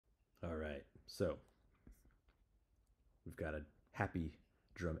So we've got a happy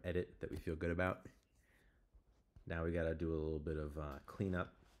drum edit that we feel good about. Now we got to do a little bit of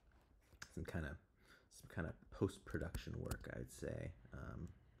cleanup, some kind of post-production work, I'd say.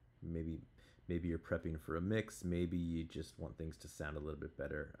 Maybe you're prepping for a mix. Maybe you just want things to sound a little bit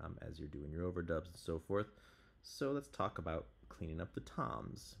better as you're doing your overdubs and so forth. So let's talk about cleaning up the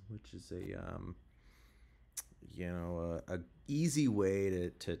toms, which is a easy way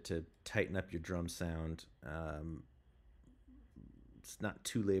to tighten up your drum sound. It's not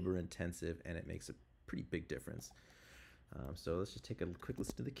too labor intensive, and it makes a pretty big difference. So let's just take a quick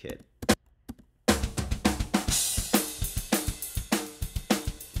listen to the kit.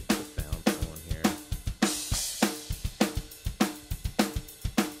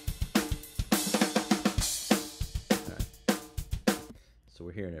 So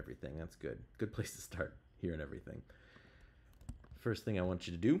we're hearing everything. That's good. Good place to start, hearing everything. First thing I want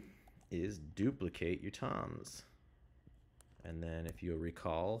you to do is duplicate your toms. And then if you'll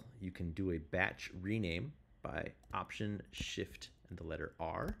recall, you can do a batch rename by Option, Shift, and the letter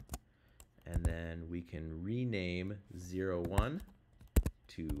R. And then we can rename 01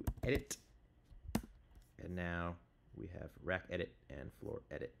 to Edit. And now we have Rack Edit and Floor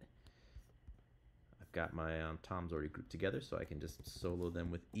Edit. I've got my toms already grouped together, so I can just solo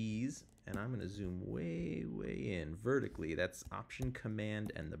them with ease. And I'm going to zoom way, way in vertically. That's Option,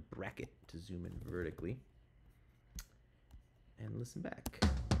 Command, and the bracket to zoom in vertically. And listen back.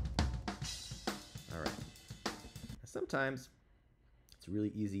 All right. Now, sometimes it's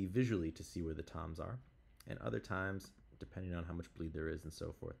really easy visually to see where the toms are, and other times, depending on how much bleed there is and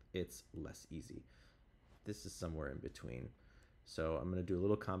so forth, it's less easy. This is somewhere in between. So I'm going to do a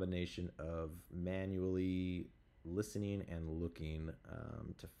little combination of manually listening and looking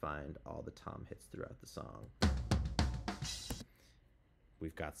to find all the tom hits throughout the song.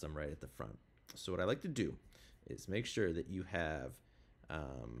 We've got some right at the front. So what I like to do is make sure that you have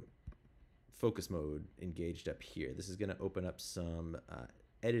focus mode engaged up here. This is going to open up some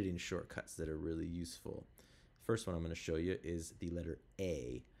editing shortcuts that are really useful. First one I'm going to show you is the letter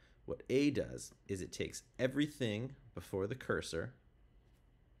A. What A does is it takes everything before the cursor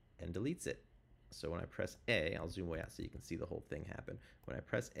and deletes it. So when I press A, I'll zoom way out so you can see the whole thing happen. When I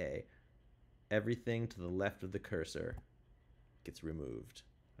press A, everything to the left of the cursor gets removed.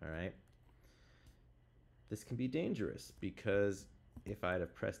 All right. This can be dangerous because if I'd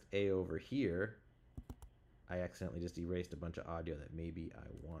have pressed A over here, I accidentally just erased a bunch of audio that maybe I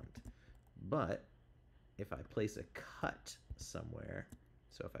want. But if I place a cut somewhere,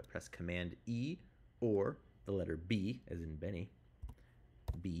 so if I press Command E or the letter B, as in Benny,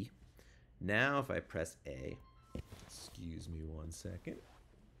 B, now if I press A, excuse me one second.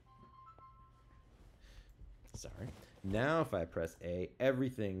 Sorry. Now if I press A,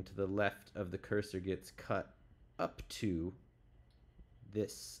 everything to the left of the cursor gets cut up to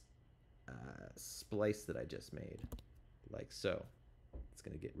this splice that I just made, like so. It's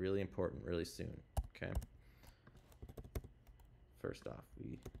going to get really important really soon, okay? First off,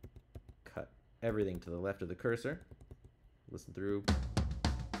 we cut everything to the left of the cursor. Listen through.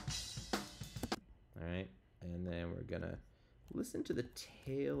 All right, and then we're going to listen to the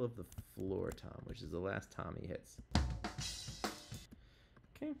tail of the floor tom, which is the last tom he hits.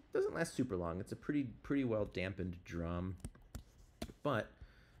 Okay, doesn't last super long. It's a pretty well dampened drum, but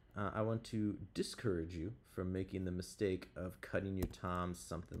I want to discourage you from making the mistake of cutting your toms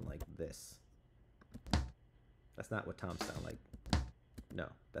something like this. That's not what toms sound like. No,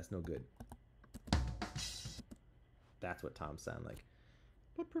 that's no good. That's what toms sound like.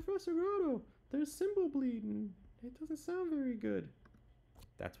 But Professor Grotto, there's cymbal bleeding. It doesn't sound very good.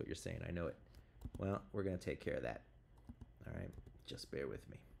 That's what you're saying. I know it. Well, we're going to take care of that. All right, just bear with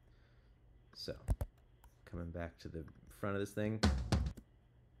me. So, coming back to the front of this thing,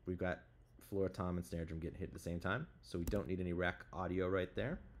 we've got floor tom and snare drum getting hit at the same time, so we don't need any rack audio right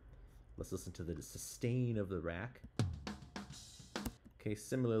there. Let's listen to the sustain of the rack. Okay,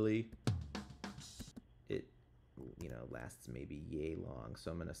 similarly, it lasts maybe yay long, so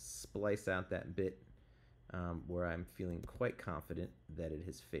I'm going to splice out that bit where I'm feeling quite confident that it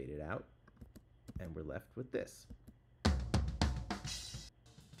has faded out, and we're left with this.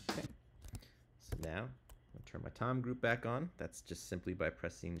 Okay, so now I'm going to turn my tom group back on. That's just simply by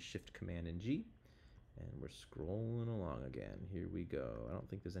pressing Shift, Command, and G, and we're scrolling along again. Here we go. I don't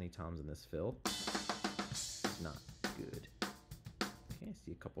think there's any toms in this fill. Not good. Okay, I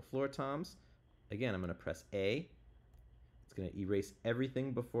see a couple floor toms. Again, I'm going to press A. It's going to erase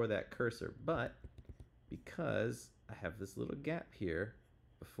everything before that cursor, but because I have this little gap here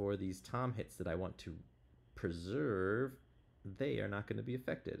before these tom hits that I want to preserve, they are not going to be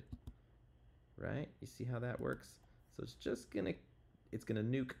affected. right? You see how that works? So it's just gonna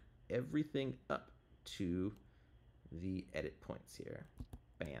nuke everything up to the edit points here.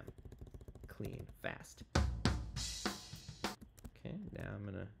 Bam, clean, fast. Okay, now I'm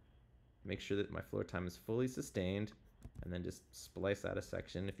gonna make sure that my floor time is fully sustained, and then just splice out a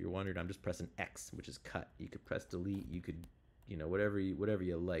section. If you're wondering, I'm just pressing X, which is cut. You could press delete, you could, you know, whatever you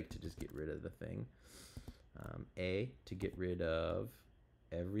like to just get rid of the thing. A to get rid of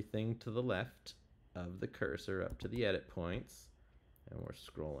everything to the left of the cursor up to the edit points, and we're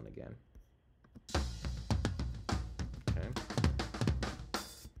scrolling again. Okay.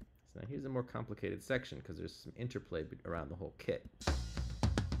 So now here's a more complicated section because there's some interplay around the whole kit.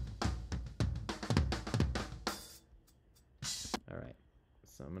 All right,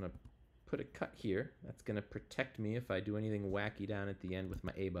 so I'm gonna put a cut here. That's gonna protect me if I do anything wacky down at the end with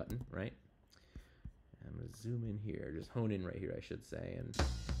my A button, right? I'm gonna zoom in here, just hone in right here, I should say, and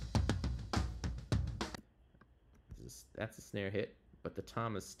that's a snare hit, but the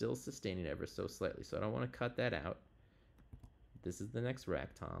tom is still sustaining ever so slightly, so I don't want to cut that out. This is the next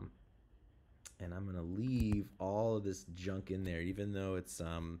rack tom, and I'm gonna leave all of this junk in there, even though it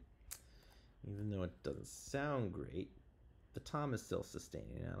doesn't sound great. The tom is still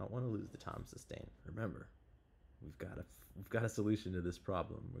sustaining, and I don't want to lose the tom sustain. Remember, we've got a solution to this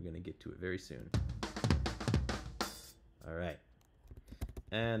problem. We're gonna get to it very soon. All right,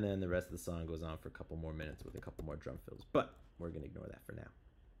 and then the rest of the song goes on for a couple more minutes with a couple more drum fills, but we're gonna ignore that for now.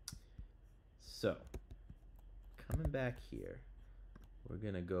 So, coming back here, we're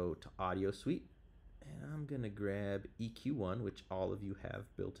gonna go to Audio Suite, and I'm gonna grab EQ1, which all of you have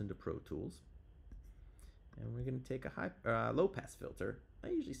built into Pro Tools, and we're gonna take a low pass filter. I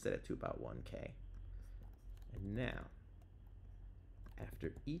usually set it to about 1K. And now,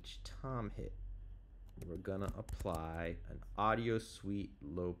 after each tom hit, we're gonna apply an Audio Suite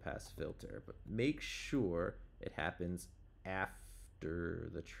low pass filter, but make sure it happens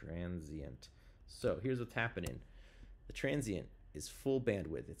after the transient. So here's what's happening. The transient is full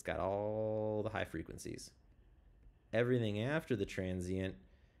bandwidth. It's got all the high frequencies. Everything after the transient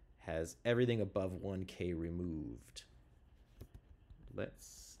has everything above 1K removed.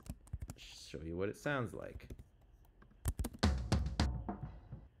 Let's show you what it sounds like.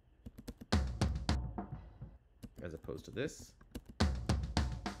 As opposed to this,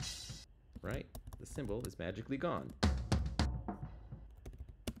 right? The symbol is magically gone.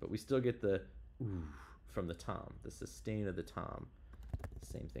 But we still get the ooh from the tom, the sustain of the tom.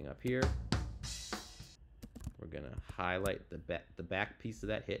 Same thing up here. We're gonna highlight the back piece of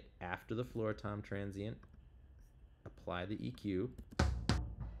that hit after the floor tom transient, apply the EQ,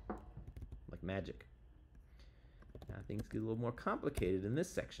 like magic. Now things get a little more complicated in this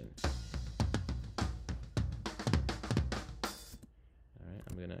section.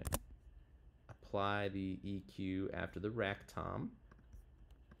 I'm going to apply the EQ after the rack tom,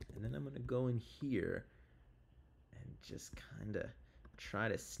 and then I'm going to go in here and just kind of try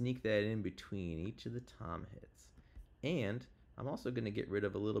to sneak that in between each of the tom hits. And I'm also going to get rid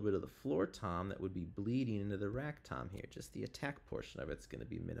of a little bit of the floor tom that would be bleeding into the rack tom here. Just the attack portion of it's going to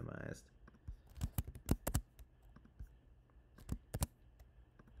be minimized.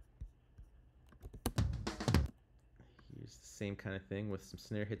 Same kind of thing with some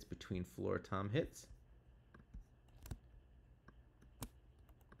snare hits between floor tom hits.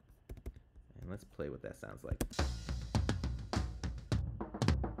 And let's play what that sounds like.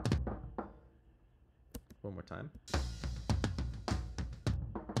 One more time.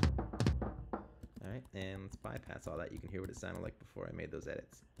 All right, and let's bypass all that. You can hear what it sounded like before I made those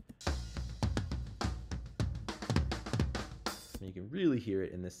edits. And you can really hear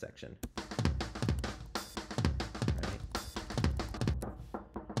it in this section.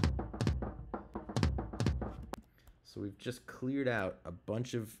 So we've just cleared out a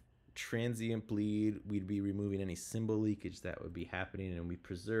bunch of transient bleed. We'd be removing any cymbal leakage that would be happening, and we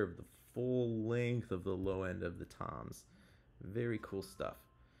preserved the full length of the low end of the toms. Very cool stuff.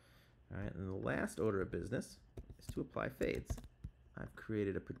 All right, and the last order of business is to apply fades. I've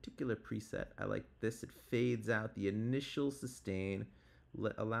created a particular preset. I like this. It fades out the initial sustain,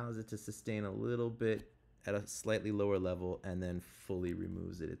 allows it to sustain a little bit at a slightly lower level, and then fully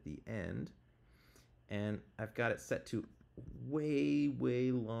removes it at the end. And I've got it set to way,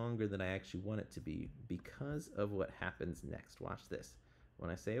 way longer than I actually want it to be because of what happens next. Watch this. When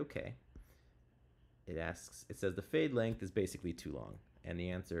I say OK, it says the fade length is basically too long. And the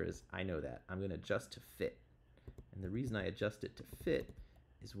answer is, I know that. I'm going to adjust to fit. And the reason I adjust it to fit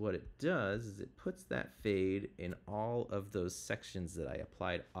is what it does is it puts that fade in all of those sections that I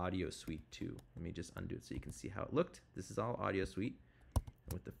applied Audio Suite to. Let me just undo it so you can see how it looked. This is all Audio Suite.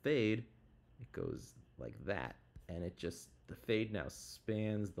 And with the fade, It goes like that, and it just, the fade now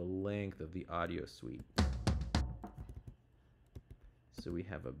spans the length of the audio suite. So we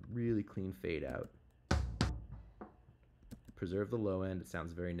have a really clean fade out. Preserve the low end, it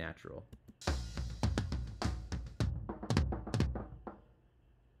sounds very natural.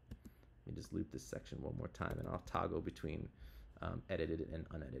 Let me just loop this section one more time, and I'll toggle between edited and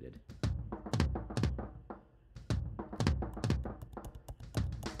unedited.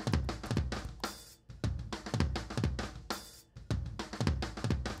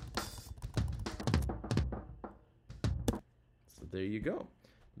 So there you go.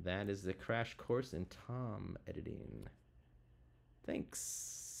 That is the crash course in tom editing.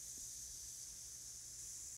 Thanks.